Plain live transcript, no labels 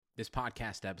This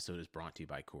podcast episode is brought to you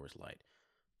by Coors Light.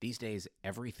 These days,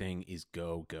 everything is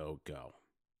go, go, go.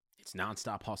 It's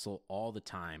nonstop hustle all the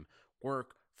time.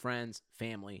 Work, friends,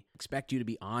 family expect you to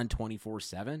be on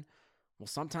 24/7. Well,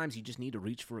 sometimes you just need to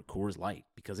reach for a Coors Light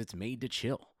because it's made to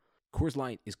chill. Coors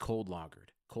Light is cold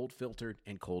lagered, cold filtered,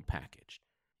 and cold packaged.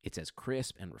 It's as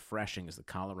crisp and refreshing as the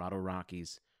Colorado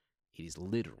Rockies. It is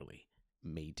literally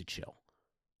made to chill.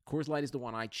 Coors Light is the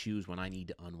one I choose when I need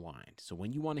to unwind. So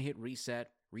when you want to hit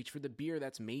reset, reach for the beer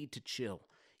that's made to chill.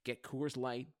 Get Coors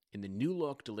Light in the new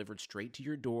look delivered straight to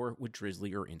your door with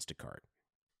Drizzly or Instacart.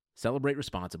 Celebrate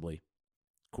responsibly.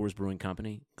 Coors Brewing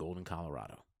Company, Golden,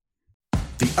 Colorado.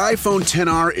 The iPhone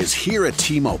XR is here at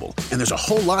T-Mobile, and there's a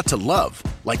whole lot to love,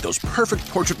 like those perfect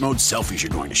portrait mode selfies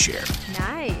you're going to share.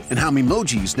 Nice. And how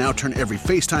Memojis now turn every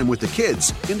FaceTime with the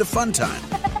kids into fun time.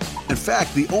 In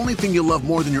fact, the only thing you'll love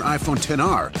more than your iPhone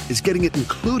XR is getting it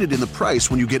included in the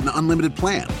price when you get an unlimited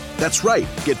plan. That's right.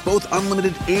 Get both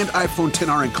unlimited and iPhone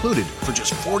XR included for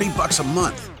just $40 a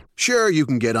month. Sure, you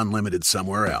can get unlimited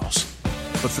somewhere else.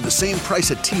 But for the same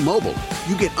price at T-Mobile,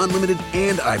 you get unlimited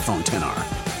and iPhone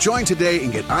XR. Join today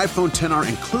and get iPhone XR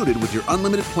included with your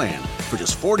unlimited plan for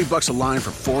just $40 a line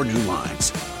for 4 new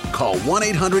lines. Call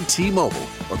 1-800-T-Mobile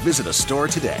or visit a store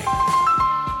today.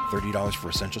 $30 for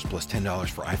Essentials plus $10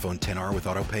 for iPhone XR with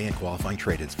autopay and qualifying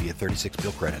trade-ins via 36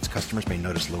 bill credits. Customers may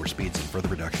notice lower speeds and further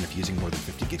reduction if using more than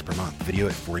 50 gigs per month. Video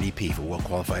at 480p for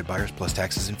well-qualified buyers plus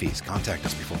taxes and fees. Contact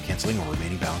us before canceling or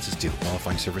remaining balances due.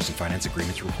 Qualifying service and finance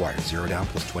agreements required. 0 down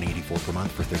plus $20.84 per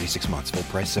month for 36 months. Full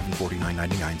price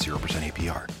 $749.99, 0%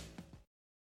 APR.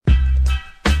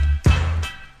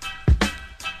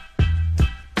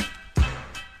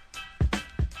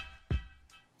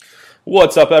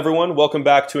 What's up, everyone? Welcome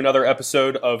back to another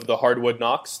episode of the Hardwood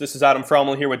Knocks. This is Adam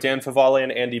Fromel here with Dan Favale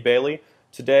and Andy Bailey.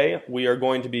 Today, we are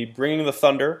going to be bringing the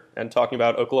thunder and talking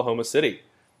about Oklahoma City.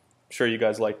 I'm sure you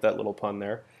guys liked that little pun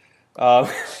there.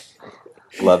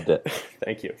 Loved it.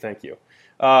 Thank you.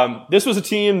 This was a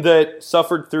team that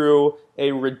suffered through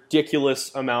a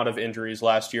ridiculous amount of injuries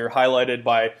last year, highlighted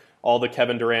by all the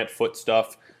Kevin Durant foot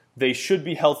stuff. They should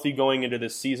be healthy going into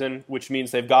this season, which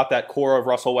means they've got that core of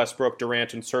Russell Westbrook,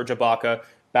 Durant, and Serge Ibaka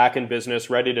back in business,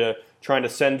 ready to trying to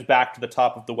send back to the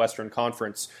top of the Western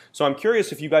Conference. So I'm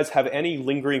curious if you guys have any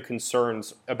lingering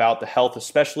concerns about the health,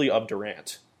 especially of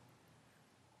Durant.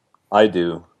 I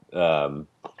do,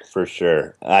 for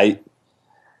sure.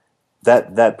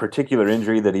 That particular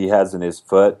injury that he has in his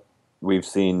foot, we've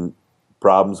seen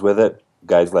problems with it.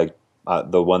 Guys like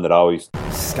the one that always...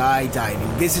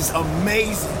 Skydiving. This is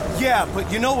amazing. Yeah,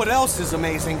 but you know what else is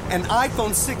amazing? An iPhone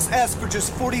 6S for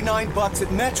just $49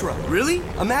 at Metro. Really?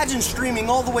 Imagine streaming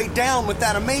all the way down with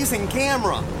that amazing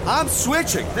camera. I'm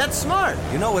switching. That's smart.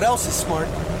 You know what else is smart?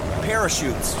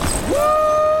 Parachutes.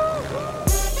 Woo!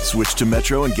 Switch to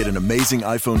Metro and get an amazing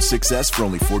iPhone 6S for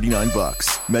only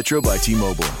 $49. Metro by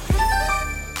T-Mobile.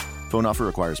 Phone offer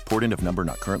requires port-in of number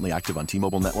not currently active on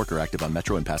T-Mobile network or active on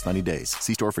Metro in past 90 days.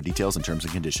 See store for details and terms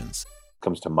and conditions.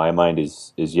 Comes to my mind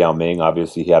is Yao Ming.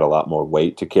 Obviously, he had a lot more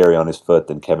weight to carry on his foot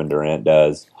than Kevin Durant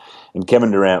does. And Kevin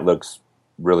Durant looks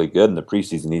really good in the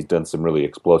preseason. He's done some really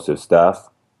explosive stuff.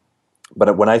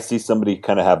 But when I see somebody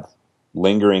kind of have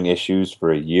lingering issues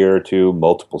for a year or two,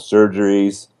 multiple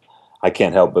surgeries, I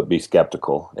can't help but be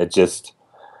skeptical. It just...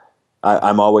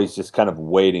 I'm always just kind of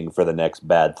waiting for the next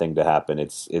bad thing to happen.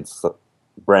 It's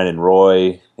Brandon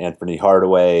Roy, Anthony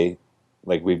Hardaway.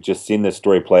 Like, we've just seen this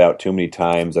story play out too many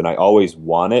times, and I always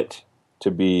want it to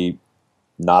be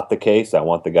not the case. I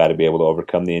want the guy to be able to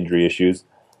overcome the injury issues,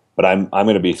 but I'm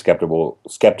going to be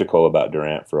skeptical about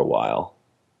Durant for a while.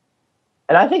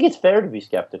 And I think it's fair to be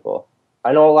skeptical.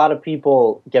 I know a lot of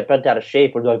people get bent out of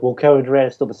shape when they're like, well, Kevin Durant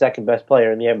is still the second best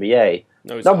player in the NBA.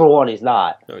 No, he's number not. one, he's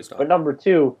not. No, he's not. But number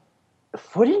two,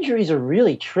 foot injuries are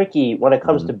really tricky when it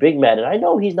comes to big men. And I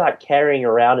know he's not carrying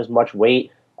around as much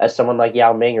weight as someone like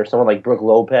Yao Ming or someone like Brook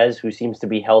Lopez, who seems to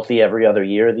be healthy every other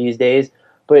year these days.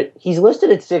 But he's listed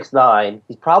at 6'9".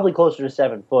 He's probably closer to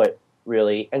 7 foot,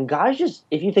 really. And guys just,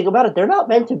 if you think about it, they're not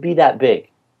meant to be that big.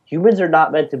 Humans are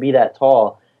not meant to be that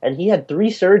tall. And he had 3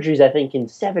 surgeries, I think, in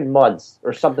 7 months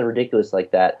or something ridiculous like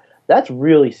that. That's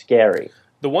really scary.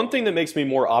 The one thing that makes me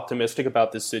more optimistic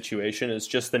about this situation is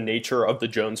just the nature of the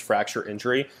Jones fracture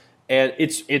injury. And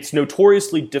it's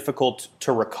notoriously difficult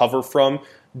to recover from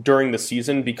during the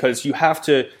season because you have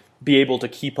to be able to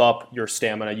keep up your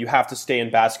stamina. You have to stay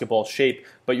in basketball shape,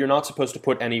 but you're not supposed to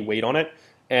put any weight on it.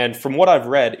 And from what I've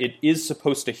read, it is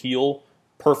supposed to heal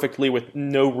perfectly with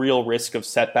no real risk of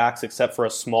setbacks except for a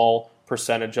small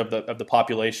percentage of the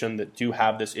population that do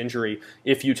have this injury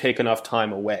if you take enough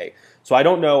time away. So I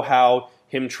don't know how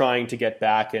him trying to get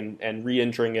back and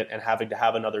re-injuring it and having to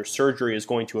have another surgery is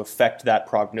going to affect that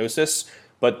prognosis.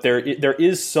 But there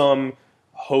is some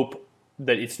hope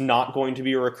that it's not going to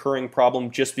be a recurring problem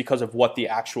just because of what the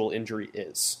actual injury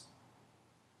is.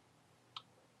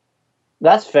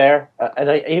 That's fair.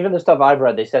 Even the stuff I've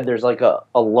read, they said there's like a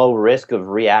low risk of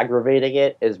re-aggravating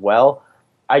it as well.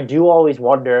 I do always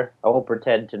wonder, I won't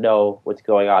pretend to know what's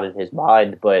going on in his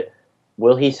mind, but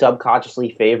will he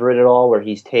subconsciously favor it at all, where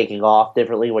he's taking off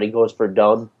differently when he goes for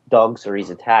dunks, or he's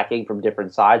attacking from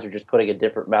different sides, or just putting a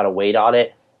different amount of weight on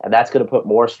it? And that's going to put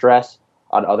more stress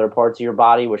on other parts of your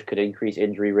body, which could increase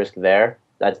injury risk there.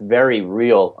 That's very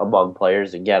real among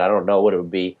players. Again, I don't know what it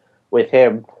would be with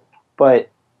him, but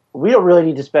we don't really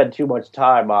need to spend too much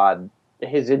time on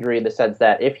his injury in the sense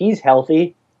that if he's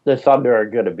healthy, the Thunder are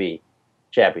going to be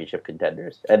championship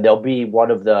contenders, and they'll be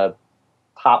one of the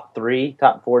top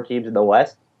 4 teams in the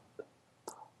West.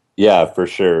 Yeah, for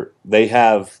sure. They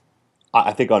have,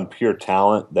 I think on pure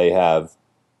talent, they have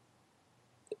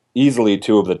easily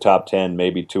 2 of the top 10,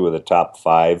 maybe 2 of the top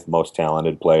 5 most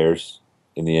talented players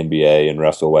in the NBA, and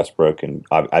Russell Westbrook, and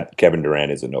Kevin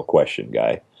Durant is a no question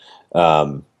guy.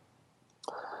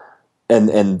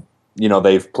 And you know,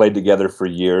 they've played together for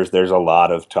years. There's a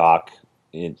lot of talk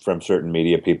from certain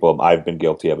media people. I've been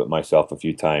guilty of it myself a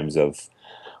few times, of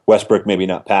Westbrook maybe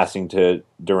not passing to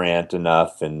Durant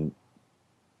enough, and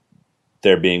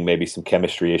there being maybe some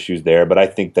chemistry issues there. But I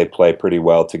think they play pretty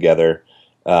well together.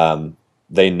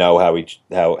 They know how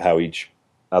each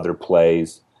other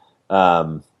plays.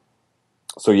 So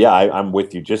yeah, I'm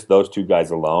with you. Just those 2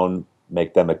 guys alone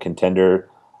make them a contender.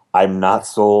 I'm not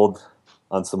sold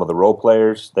on some of the role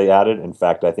players they added. In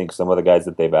fact, I think some of the guys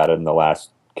that they've added in the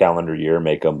last calendar year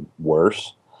make them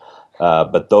worse.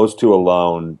 But those 2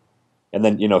 alone, and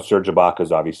then, you know, Serge Ibaka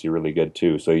is obviously really good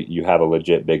too. So you have a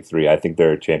legit big 3. I think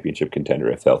they're a championship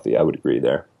contender if healthy. I would agree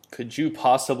there. Could you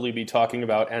possibly be talking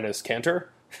about Enes Kanter?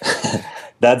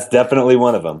 That's definitely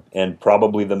one of them, and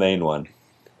probably the main one.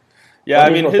 Yeah, I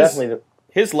mean,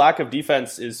 his lack of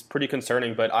defense is pretty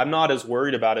concerning, but I'm not as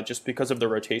worried about it just because of the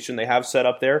rotation they have set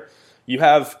up there. You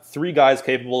have 3 guys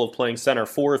capable of playing center,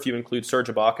 4 if you include Serge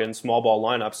Ibaka in small ball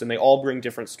lineups, and they all bring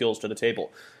different skills to the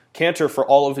table. Kanter, for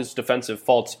all of his defensive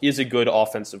faults, is a good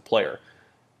offensive player.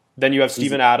 Then you have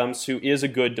Steven Adams, who is a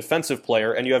good defensive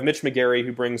player, and you have Mitch McGary,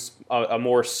 who brings a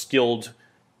more skilled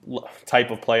type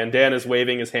of play. And Dan is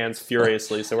waving his hands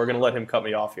furiously, so we're going to let him cut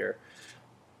me off here.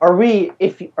 Are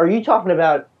you talking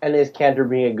about Enes Kanter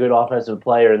being a good offensive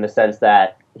player in the sense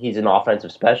that he's an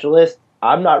offensive specialist?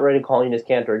 I'm not ready to call Enes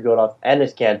Kanter a good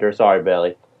Enes Kanter, sorry,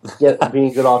 Bailey, being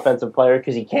a good offensive player,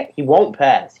 because he won't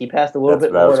pass. He passed a little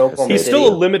bit more in Oklahoma. He's still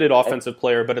a limited offensive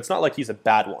player, but it's not like he's a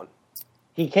bad one.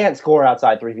 He can't score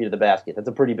outside 3 feet of the basket. That's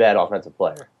a pretty bad offensive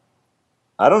player.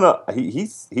 I don't know.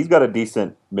 He's got a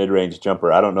decent mid-range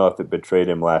jumper. I don't know if it betrayed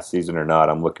him last season or not.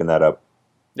 I'm looking that up.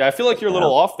 Yeah, I feel like you're a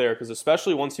little off there, because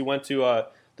especially once he went to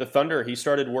the Thunder, he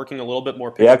started working a little bit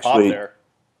more pick and pop there.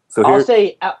 So I'll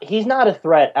say he's not a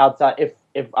threat outside.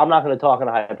 If I'm not going to talk in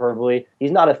hyperbole,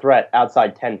 he's not a threat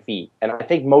outside 10 feet. And I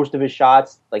think most of his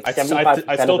shots, like 75%.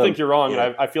 I still think you're wrong.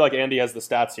 Yeah. I feel like Andy has the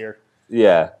stats here.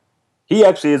 Yeah, he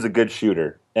actually is a good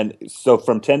shooter. And so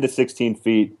from 10 to 16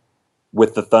 feet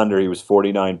with the Thunder, he was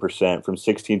 49%. From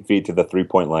 16 feet to the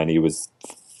 3-point line, he was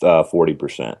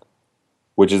 40%.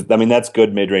 Which is, I mean, that's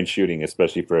good mid-range shooting,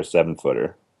 especially for a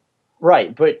 7-footer.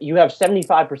 Right, but you have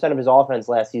 75% of his offense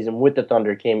last season with the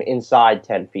Thunder came inside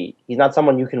 10 feet. He's not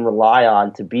someone you can rely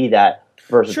on to be that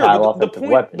versatile offensive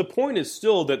weapon. The point is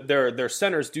still that their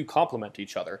centers do complement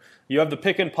each other. You have the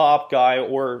pick-and-pop guy,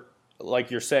 or,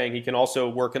 like you're saying, he can also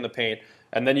work in the paint.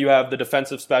 And then you have the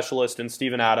defensive specialist in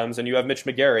Steven Adams, and you have Mitch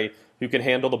McGary, who can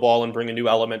handle the ball and bring a new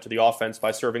element to the offense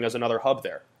by serving as another hub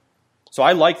there. So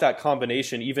I like that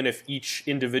combination, even if each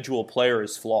individual player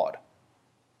is flawed.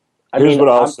 Here's what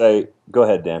I'll say. Go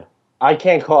ahead, Dan. I'm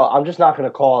just not going to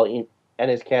call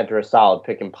Enes Kanter a solid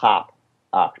pick and pop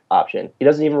option. He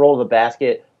doesn't even roll the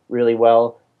basket really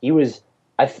well.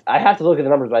 I have to look at the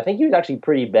numbers, but I think he was actually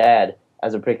pretty bad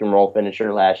as a pick and roll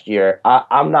finisher last year.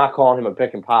 I'm not calling him a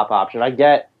pick and pop option.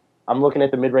 I'm looking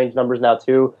at the mid-range numbers now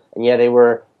too, and yeah, they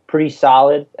were pretty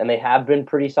solid, and they have been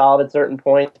pretty solid at certain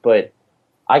points, but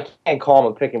I can't call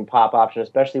him a pick and pop option,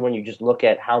 especially when you just look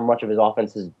at how much of his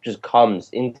offense just comes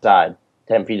inside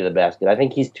 10 feet of the basket. I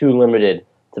think he's too limited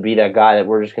to be that guy that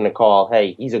we're just going to call,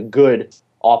 hey, he's a good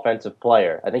offensive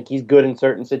player. I think he's good in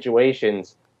certain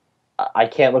situations. I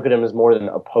can't look at him as more than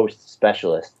a post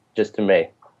specialist, just to me.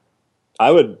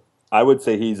 I would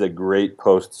say he's a great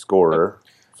post scorer.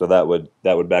 So that would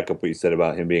back up what you said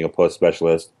about him being a post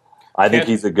specialist. I think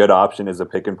he's a good option as a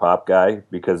pick and pop guy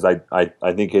because I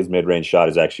think his mid-range shot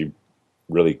is actually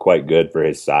really quite good for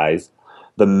his size.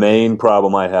 The main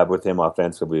problem I have with him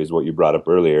offensively is what you brought up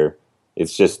earlier.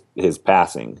 It's just his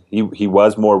passing. He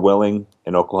was more willing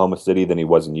in Oklahoma City than he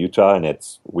was in Utah, and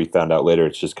we found out later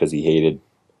it's just because he hated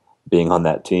being on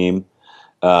that team.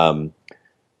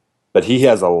 But he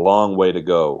has a long way to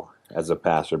go as a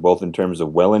passer, both in terms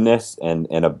of willingness and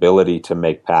ability to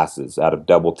make passes out of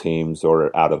double teams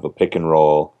or out of a pick and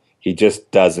roll. He just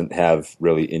doesn't have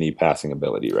really any passing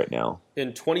ability right now.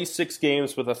 In 26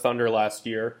 games with the Thunder last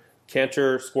year,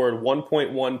 Kanter scored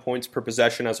 1.1 points per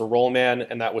possession as a roll man,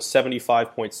 and that was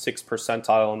 75.6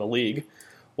 percentile in the league.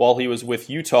 While he was with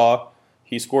Utah,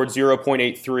 he scored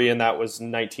 0.83, and that was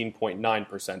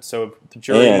 19.9%. So the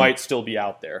jury might still be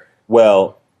out there.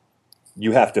 Well,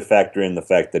 you have to factor in the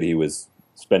fact that he was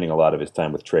spending a lot of his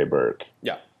time with Trey Burke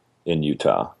in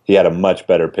Utah. He had a much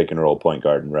better pick-and-roll point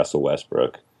guard than Russell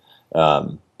Westbrook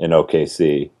in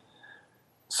OKC.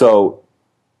 So,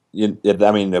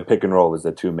 the pick-and-roll is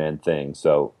a two-man thing.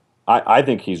 So I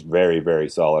think he's very, very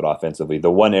solid offensively.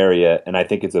 The one area, and I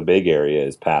think it's a big area,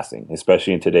 is passing,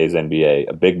 especially in today's NBA.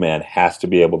 A big man has to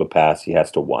be able to pass. He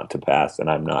has to want to pass, and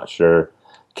I'm not sure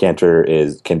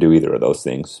Kanter can do either of those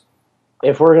things.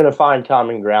 If we're going to find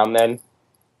common ground, then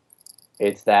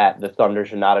it's that the Thunder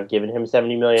should not have given him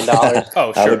 $70 million.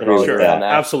 Oh, sure.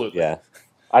 Absolutely. Yeah.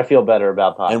 I feel better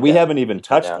about that. And we haven't even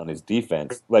touched on his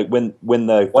defense. Like, when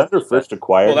the Thunder first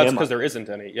acquired him... Well, that's because there isn't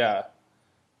any, yeah.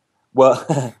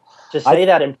 Well... To say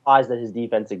that implies that his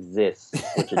defense exists,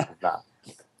 which it does not.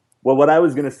 Well, what I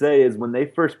was going to say is when they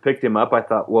first picked him up, I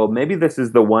thought, well, maybe this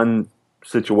is the one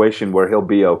situation where he'll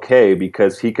be okay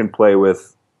because he can play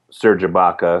with Serge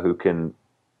Ibaka, who can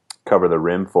cover the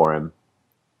rim for him.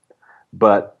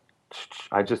 But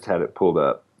I just had it pulled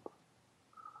up.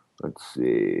 Let's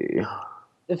see.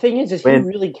 The thing is he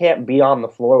really can't be on the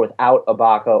floor without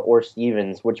Ibaka or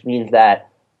Stevens, which means that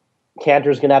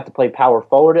Kanter's going to have to play power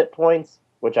forward at points,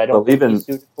 which I don't think he's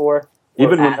suited for.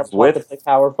 Even Adams wants to play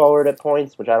power forward at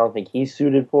points, which I don't think he's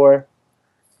suited for.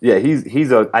 Yeah,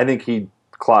 I think he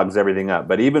clogs everything up.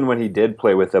 But even when he did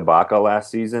play with Ibaka last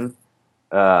season,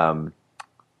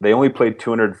 they only played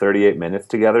 238 minutes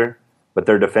together, but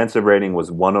their defensive rating was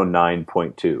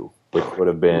 109.2, which would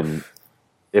have been,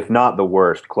 if not the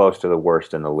worst, close to the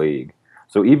worst in the league.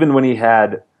 So even when he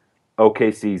had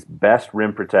OKC's best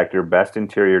rim protector, best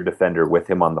interior defender with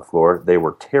him on the floor, they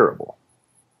were terrible.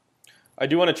 I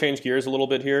do want to change gears a little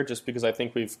bit here, just because I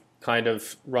think we've kind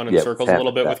of run in circles a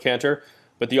little bit with Kanter.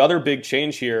 But the other big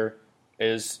change here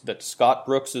is that Scott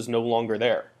Brooks is no longer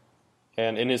there.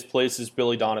 And in his place is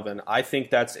Billy Donovan. I think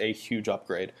that's a huge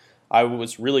upgrade. I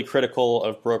was really critical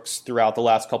of Brooks throughout the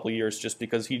last couple of years just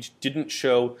because he didn't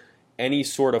show any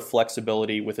sort of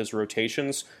flexibility with his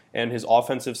rotations, and his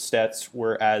offensive stats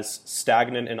were as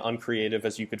stagnant and uncreative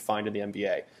as you could find in the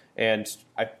NBA. And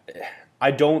I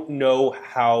don't know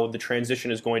how the transition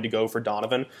is going to go for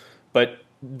Donovan, but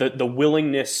the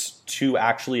willingness to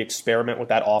actually experiment with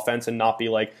that offense and not be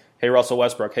like, hey, Russell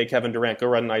Westbrook, hey, Kevin Durant, go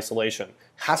run in isolation,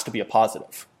 has to be a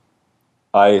positive.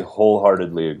 I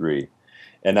wholeheartedly agree.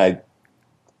 And a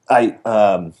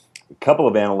couple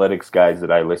of analytics guys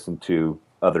that I listen to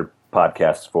other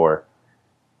podcasts for,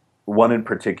 one in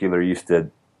particular used to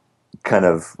kind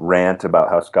of rant about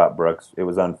how Scott Brooks, it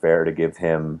was unfair to give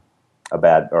him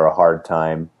a hard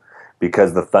time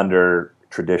because the Thunder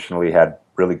traditionally had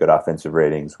really good offensive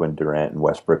ratings when Durant and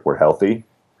Westbrook were healthy.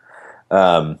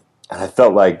 And I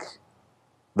felt like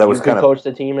that was kind of... coach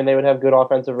the team and they would have good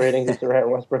offensive ratings if Durant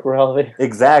and Westbrook were healthy.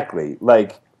 Exactly.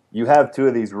 Like, you have two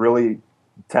of these really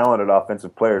talented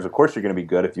offensive players. Of course you're going to be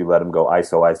good if you let them go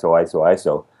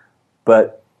ISO.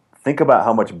 But think about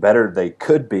how much better they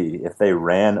could be if they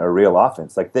ran a real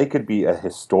offense. Like, they could be a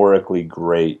historically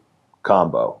great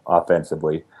combo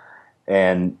offensively.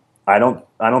 And I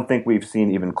don't think we've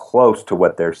seen even close to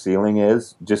what their ceiling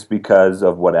is, just because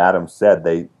of what Adam said.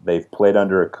 They've played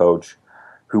under a coach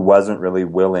who wasn't really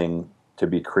willing to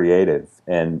be creative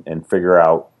and figure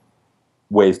out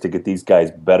ways to get these guys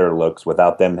better looks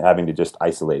without them having to just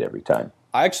isolate every time.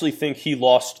 I actually think he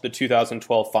lost the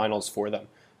 2012 finals for them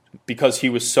because he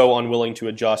was so unwilling to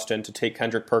adjust and to take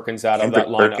Kendrick Perkins out of that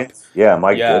lineup. Perkins? Yeah,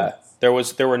 my goodness.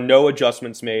 There were no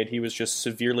adjustments made. He was just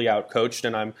severely outcoached,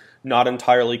 and I'm not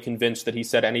entirely convinced that he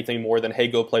said anything more than, hey,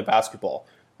 go play basketball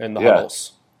in the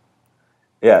huddles.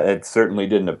 Yeah, it certainly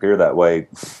didn't appear that way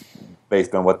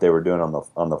based on what they were doing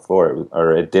on the floor,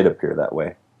 it did appear that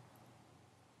way.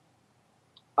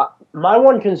 My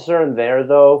one concern there,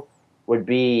 though, would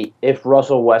be if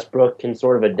Russell Westbrook can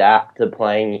sort of adapt to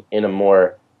playing in a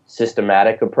more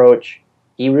systematic approach.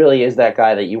 he really is that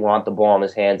guy that you want the ball in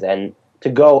his hands. And to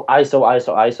go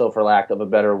ISO, for lack of a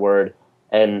better word,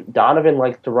 and Donovan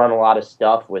likes to run a lot of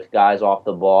stuff with guys off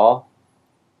the ball.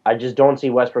 I just don't see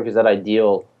Westbrook as that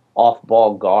ideal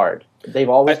off-ball guard. They've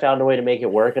always found a way to make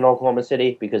it work in Oklahoma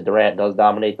City because Durant does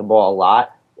dominate the ball a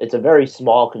lot. It's a very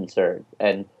small concern,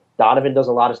 and Donovan does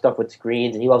a lot of stuff with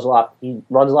screens, and he runs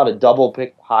a lot of double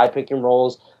pick, high pick and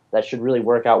rolls that should really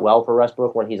work out well for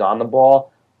Westbrook when he's on the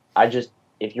ball.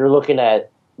 If you're looking at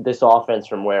this offense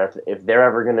from where if they're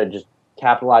ever going to just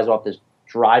capitalize off this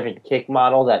drive and kick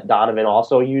model that Donovan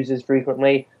also uses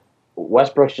frequently,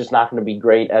 Westbrook's just not going to be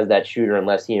great as that shooter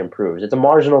unless he improves. It's a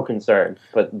marginal concern,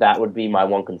 but that would be my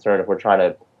one concern if we're trying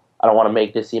to. I don't want to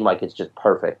make this seem like it's just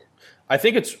perfect. I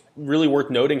think it's really worth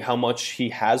noting how much he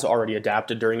has already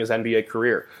adapted during his NBA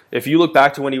career. If you look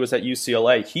back to when he was at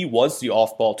UCLA, he was the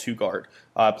off-ball two guard,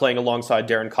 playing alongside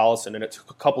Darren Collison, and it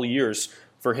took a couple of years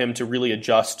for him to really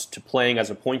adjust to playing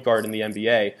as a point guard in the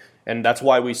NBA, and that's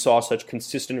why we saw such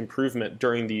consistent improvement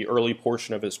during the early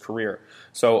portion of his career.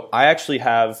 So I actually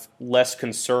have less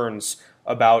concerns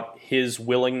about his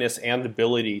willingness and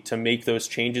ability to make those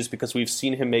changes because we've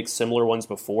seen him make similar ones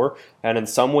before, and in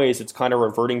some ways it's kind of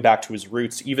reverting back to his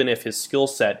roots, even if his skill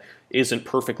set isn't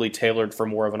perfectly tailored for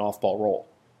more of an off-ball role.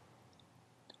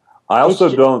 I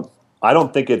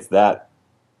don't think it's that.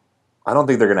 I don't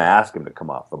think they're going to ask him to come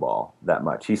off the ball that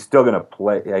much. He's still going to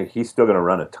play. He's still going to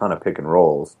run a ton of pick and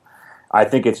rolls. I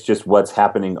think it's just what's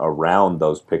happening around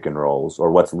those pick and rolls or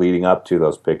what's leading up to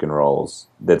those pick and rolls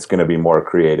that's going to be more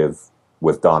creative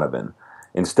with Donovan.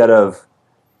 Instead of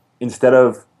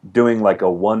doing like a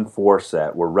 1-4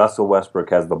 set where Russell Westbrook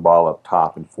has the ball up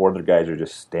top and four other guys are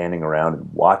just standing around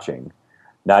and watching,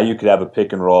 now you could have a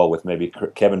pick and roll with maybe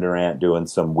Kevin Durant doing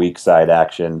some weak side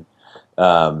action,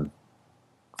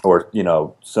 or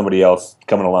somebody else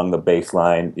coming along the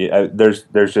baseline.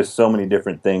 There's just so many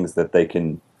different things that they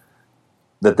can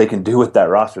do with that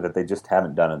roster that they just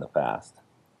haven't done in the past.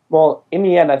 Well, in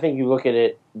the end, I think you look at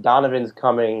it, Donovan's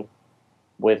coming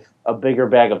with a bigger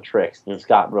bag of tricks than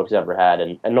Scott Brooks ever had,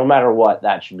 and no matter what,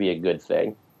 that should be a good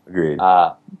thing. Agreed.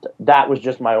 That was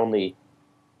just my only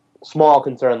small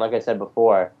concern, like I said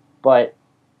before. But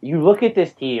you look at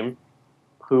this team,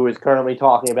 who is currently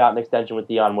talking about an extension with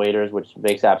Dion Waiters, which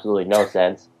makes absolutely no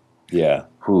sense. Yeah.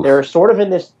 Oof. They're sort of in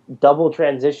this double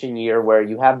transition year where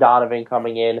you have Donovan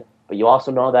coming in, but you also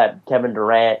know that Kevin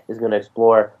Durant is going to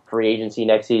explore free agency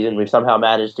next season. We've somehow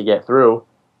managed to get through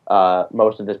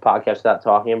most of this podcast without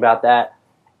talking about that.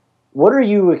 What are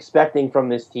you expecting from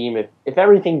this team if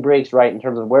everything breaks right in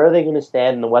terms of where are they going to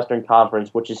stand in the Western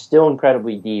Conference, which is still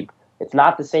incredibly deep? It's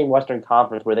not the same Western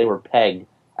Conference where they were pegged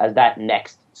as that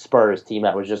next Spurs team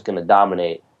that was just going to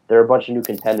dominate. There are a bunch of new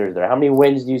contenders there. How many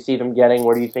wins do you see them getting?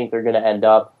 Where do you think they're going to end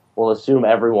up? We'll assume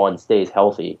everyone stays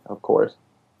healthy, of course.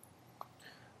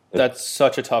 That's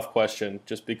such a tough question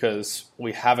just because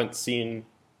we haven't seen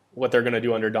what they're going to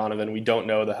do under Donovan. We don't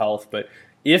know the health, but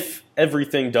if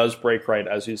everything does break right,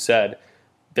 as you said,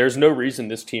 there's no reason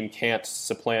this team can't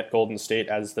supplant Golden State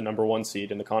as the number 1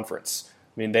 seed in the conference.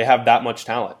 I mean, they have that much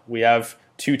talent. We have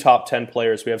 2 top 10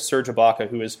 players. We have Serge Ibaka,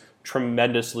 who is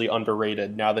tremendously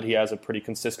underrated now that he has a pretty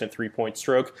consistent three-point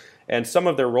stroke. And some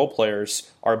of their role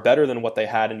players are better than what they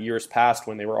had in years past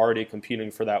when they were already competing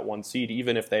for that 1 seed,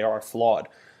 even if they are flawed.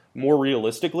 More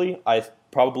realistically, I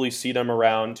probably see them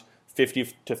around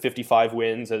 50 to 55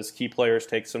 wins as key players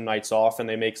take some nights off and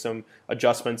they make some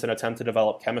adjustments and attempt to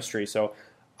develop chemistry. So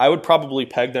I would probably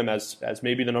peg them as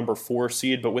maybe the number 4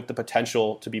 seed, but with the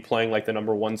potential to be playing like the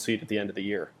number 1 seed at the end of the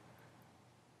year.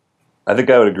 I think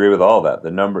I would agree with all that.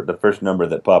 The first number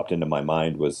that popped into my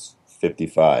mind was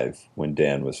 55 when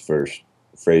Dan was first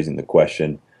phrasing the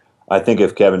question. I think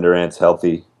if Kevin Durant's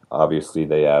healthy, obviously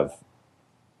they have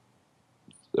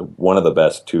one of the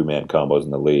best 2-man combos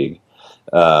in the league.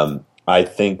 I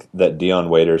think that Dion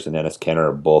Waiters and Enes Kanter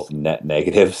are both net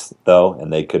negatives, though,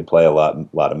 and they could play a lot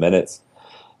of minutes.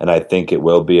 And I think it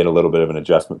will be in a little bit of an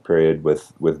adjustment period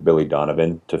with Billy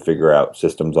Donovan to figure out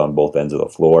systems on both ends of the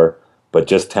floor. But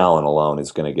just talent alone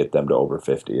is going to get them to over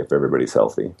 50 if everybody's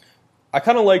healthy. I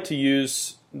kind of like to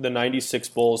use the 96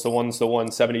 Bulls, the ones that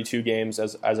won 72 games,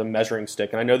 as a measuring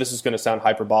stick. And I know this is going to sound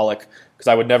hyperbolic because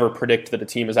I would never predict that a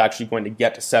team is actually going to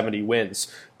get to 70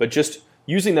 wins. But just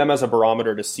using them as a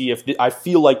barometer to see if I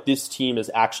feel like this team is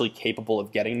actually capable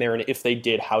of getting there. And if they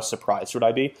did, how surprised would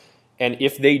I be? And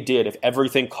if they did, if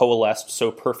everything coalesced so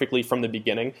perfectly from the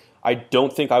beginning, I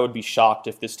don't think I would be shocked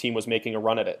if this team was making a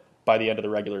run at it by the end of the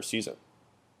regular season.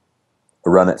 A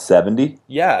run at 70?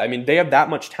 Yeah, I mean, they have that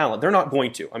much talent. They're not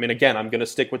going to. I mean, again, I'm going to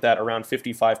stick with that around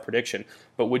 55 prediction.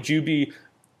 But would you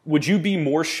be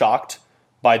more shocked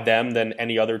by them than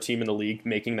any other team in the league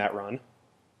making that run?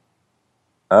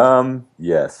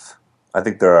 Yes. I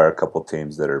think there are a couple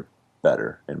teams that are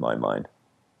better in my mind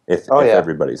if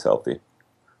everybody's healthy.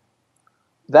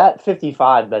 That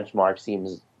 55 benchmark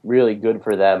seems really good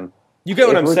for them. You get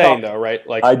what I'm saying, though, right?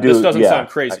 Like, I do, this doesn't sound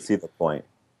crazy. I see the point.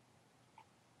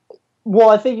 Well,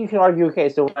 I think you can argue, okay,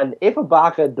 so if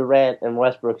Ibaka, Durant, and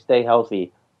Westbrook stay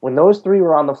healthy, when those three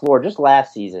were on the floor just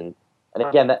last season, and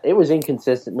again, it was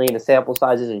inconsistently, and the sample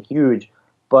size isn't huge,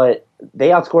 but they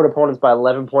outscored opponents by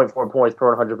 11.4 points per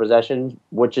 100 possessions,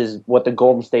 which is what the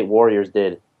Golden State Warriors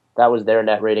did. That was their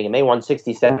net rating, and they won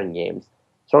 67 games.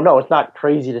 So, no, it's not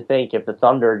crazy to think if the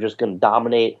Thunder are just going to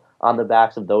dominate on the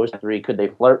backs of those three, could they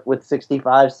flirt with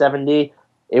 65, 70?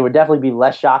 It would definitely be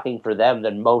less shocking for them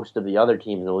than most of the other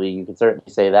teams in the league. You could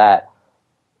certainly say that.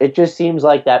 It just seems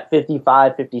like that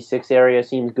 55, 56 area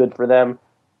seems good for them.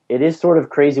 It is sort of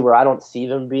crazy where I don't see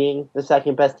them being the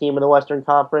second best team in the Western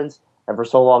Conference. And for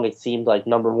so long, it seemed like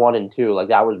number 1 and 2, like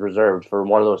that was reserved for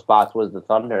one of those spots was the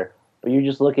Thunder. But you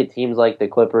just look at teams like the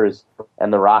Clippers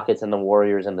and the Rockets and the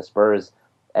Warriors and the Spurs.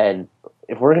 And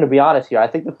if we're going to be honest here, I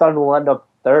think the Thunder will end up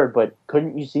third, but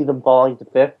couldn't you see them falling to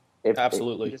fifth?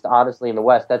 Absolutely. Just honestly, in the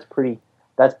West, that's pretty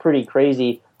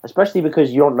crazy, especially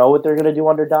because you don't know what they're going to do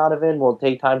under Donovan. Will it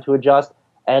take time to adjust?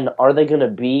 And are they going to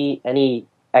be any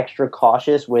extra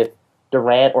cautious with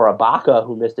Durant or Ibaka,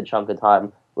 who missed a chunk of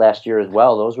time last year as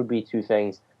well? Those would be two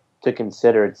things to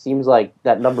consider. It seems like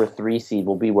that number 3 seed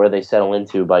will be where they settle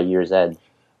into by year's end.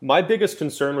 My biggest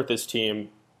concern with this team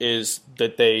is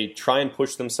that they try and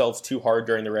push themselves too hard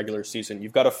during the regular season.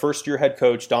 You've got a first-year head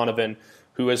coach, Donovan,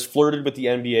 who has flirted with the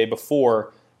NBA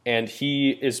before, and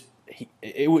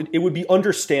it would be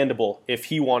understandable if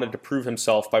he wanted to prove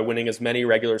himself by winning as many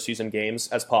regular season games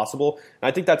as possible. And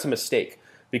I think that's a mistake,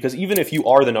 because even if you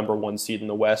are the number 1 seed in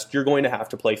the West, you're going to have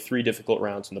to play 3 difficult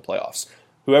rounds in the playoffs.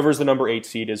 Whoever's the number 8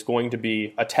 seed is going to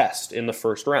be a test in the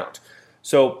first round.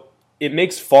 So it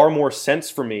makes far more sense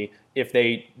for me if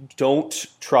they don't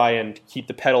try and keep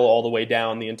the pedal all the way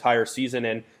down the entire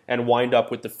season and wind up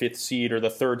with the 5th seed or the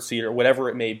 3rd seed or whatever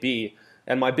it may be.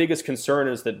 And my biggest concern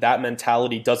is that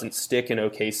mentality doesn't stick in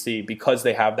OKC because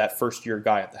they have that first-year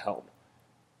guy at the helm.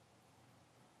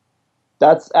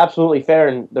 That's absolutely fair,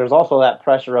 and there's also that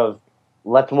pressure of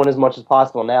let's win as much as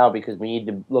possible now because we need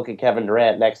to look at Kevin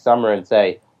Durant next summer and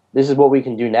say, this is what we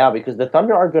can do now, because the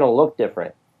Thunder are going to look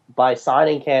different. By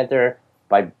signing Kanter,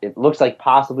 it looks like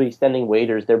possibly extending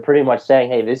Waiters, they're pretty much saying,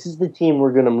 hey, this is the team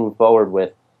we're going to move forward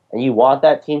with. And you want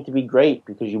that team to be great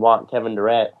because you want Kevin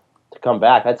Durant to come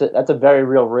back. That's a very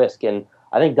real risk. And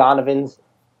I think Donovan's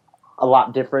a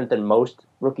lot different than most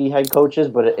rookie head coaches,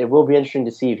 but it will be interesting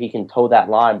to see if he can toe that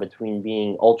line between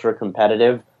being ultra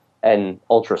competitive and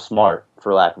ultra smart,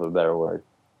 for lack of a better word.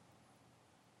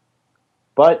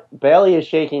 But Bailey is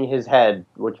shaking his head,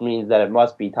 which means that it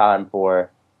must be time for...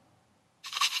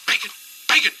 Bacon!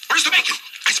 Where's the bacon?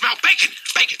 I smell bacon!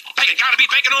 Bacon! Bacon! Gotta be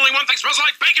bacon! Only one thing smells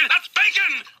like bacon! That's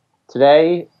bacon!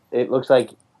 Today, it looks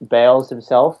like Bales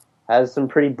himself has some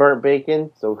pretty burnt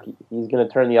bacon, so he's going to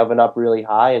turn the oven up really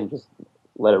high and just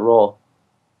let it roll.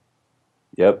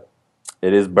 Yep,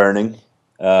 it is burning,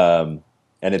 and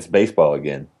it's baseball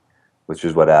again, which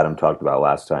is what Adam talked about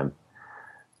last time.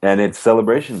 And it's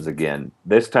celebrations again.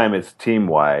 This time it's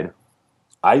team-wide.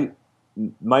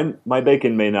 My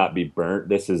bacon may not be burnt.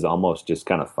 This is almost just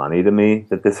kind of funny to me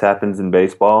that this happens in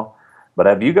baseball. But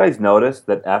have you guys noticed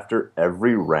that after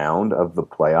every round of the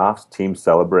playoffs, teams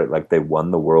celebrate like they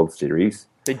won the World Series?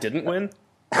 They didn't win?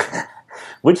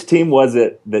 Which team was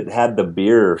it that had the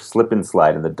beer slip and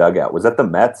slide in the dugout? Was that the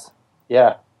Mets?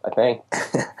 Yeah, I think.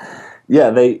 Yeah,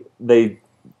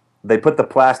 they put the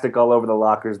plastic all over the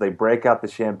lockers. They break out the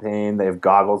champagne. They have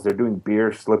goggles. They're doing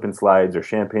beer slip and slides or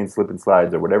champagne slip and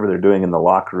slides or whatever they're doing in the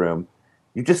locker room.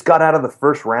 You just got out of the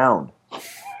first round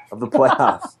of the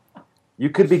playoffs. You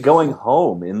could be going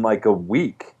home in like a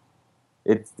week.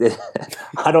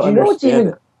 I don't understand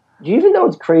it. Do you even know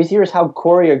what's crazier is how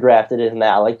choreographed it is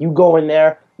now? Like, you go in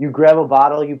there, you grab a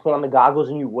bottle, you put on the goggles,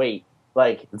 and you wait.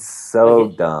 Like, it's so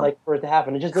dumb. Like, for it to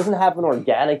happen. It just doesn't happen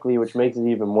organically, which makes it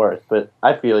even worse. But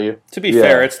I feel you. To be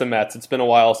fair, it's the Mets. It's been a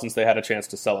while since they had a chance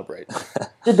to celebrate.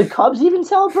 Did the Cubs even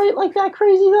celebrate like that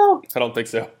crazy, though? I don't think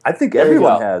so. I think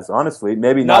everyone has, honestly.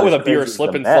 Maybe not with a beer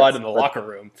slip and slide in the locker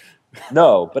room.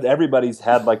 No, but everybody's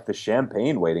had like the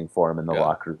champagne waiting for him in the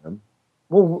locker room.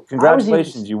 Well,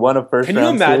 congratulations, you won a first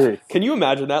round series. Can you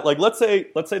imagine that? Like, let's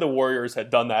say the Warriors had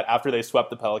done that after they swept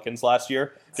the Pelicans last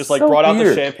year. Just like brought out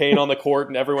the champagne on the court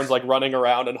and everyone's like running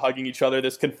around and hugging each other.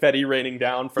 This confetti raining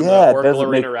down from the Oracle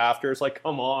Arena rafters. Like,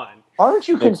 come on. Aren't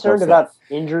you concerned about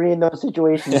injury in those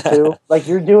situations too? Like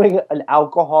you're doing an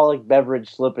alcoholic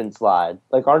beverage slip and slide.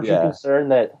 Like, aren't you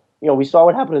concerned that, we saw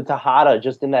what happened to Tejada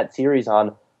just in that series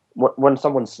on when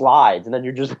someone slides, and then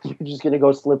you're just going to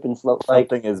go slip and slip. Like,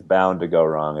 something is bound to go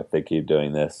wrong if they keep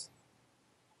doing this.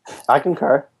 I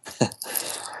concur.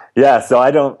 Yeah, so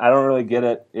I don't really get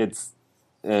it. It's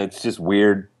just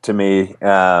weird to me.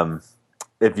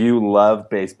 If you love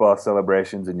baseball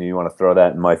celebrations and you want to throw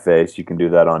that in my face, you can do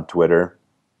that on Twitter.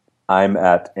 I'm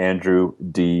at Andrew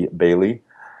D. Bailey.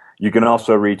 You can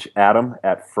also reach Adam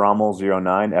at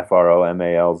Fromal09,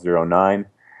 Fromal09.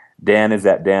 Dan is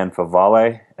at Dan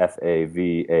Favale,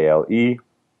 Favale.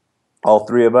 All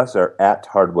three of us are at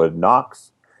Hardwood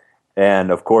Knocks. And,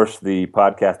 of course, the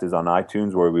podcast is on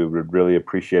iTunes, where we would really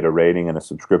appreciate a rating and a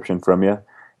subscription from you.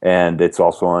 And it's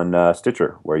also on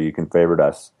Stitcher, where you can favorite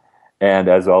us. And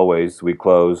as always, we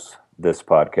close this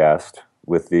podcast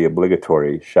with the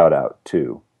obligatory shout-out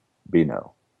to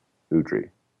Bino Udrih.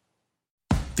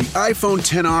 The iPhone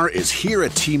XR is here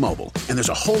at T-Mobile, and there's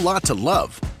a whole lot to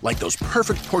love, like those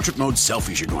perfect portrait mode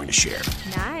selfies you're going to share.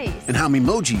 Nice. And how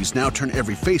Memojis now turn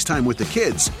every FaceTime with the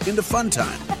kids into fun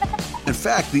time. In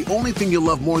fact, the only thing you'll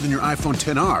love more than your iPhone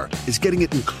XR is getting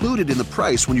it included in the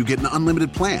price when you get an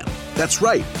unlimited plan. That's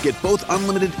right. Get both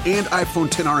unlimited and iPhone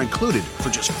XR included for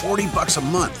just $40 a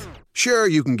month. Sure,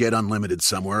 you can get unlimited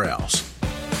somewhere else.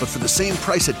 But for the same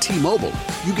price at T-Mobile,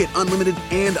 you get unlimited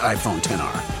and iPhone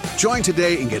XR. Join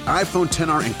today and get iPhone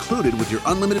XR included with your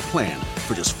unlimited plan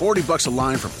for just $40 a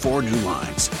line for 4 new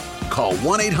lines. Call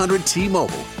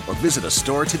 1-800-T-Mobile or visit a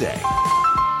store today.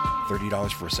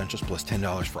 $30 for Essentials plus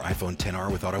 $10 for iPhone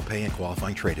XR with autopay and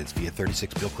qualifying trade-ins via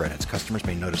 36 bill credits. Customers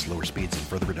may notice lower speeds and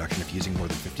further reduction if using more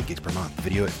than 50 gigs per month.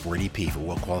 Video at 480p for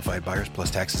well-qualified buyers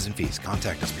plus taxes and fees.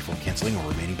 Contact us before canceling or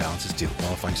remaining balances due.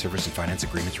 Qualifying service and finance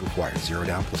agreements required. 0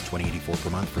 down plus $20.84 per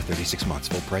month for 36 months.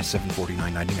 Full price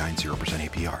 $749.99, 0%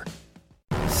 APR.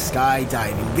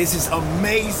 Skydiving. This is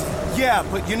amazing. Yeah,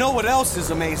 but you know what else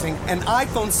is amazing? An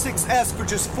iPhone 6S for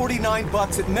just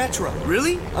 $49 at Metro.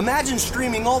 Really? Imagine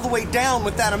streaming all the way down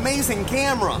with that amazing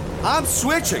camera. I'm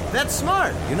switching. That's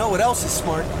smart. You know what else is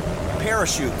smart?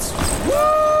 Parachutes.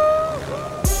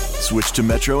 Woo! Switch to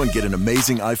Metro and get an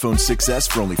amazing iPhone 6S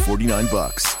for only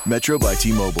 $49. Metro by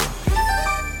T-Mobile.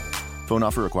 Phone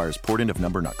offer requires port-in of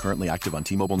number not currently active on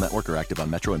T-Mobile network or active on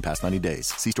Metro in past 90 days.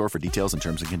 See store for details and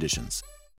terms and conditions.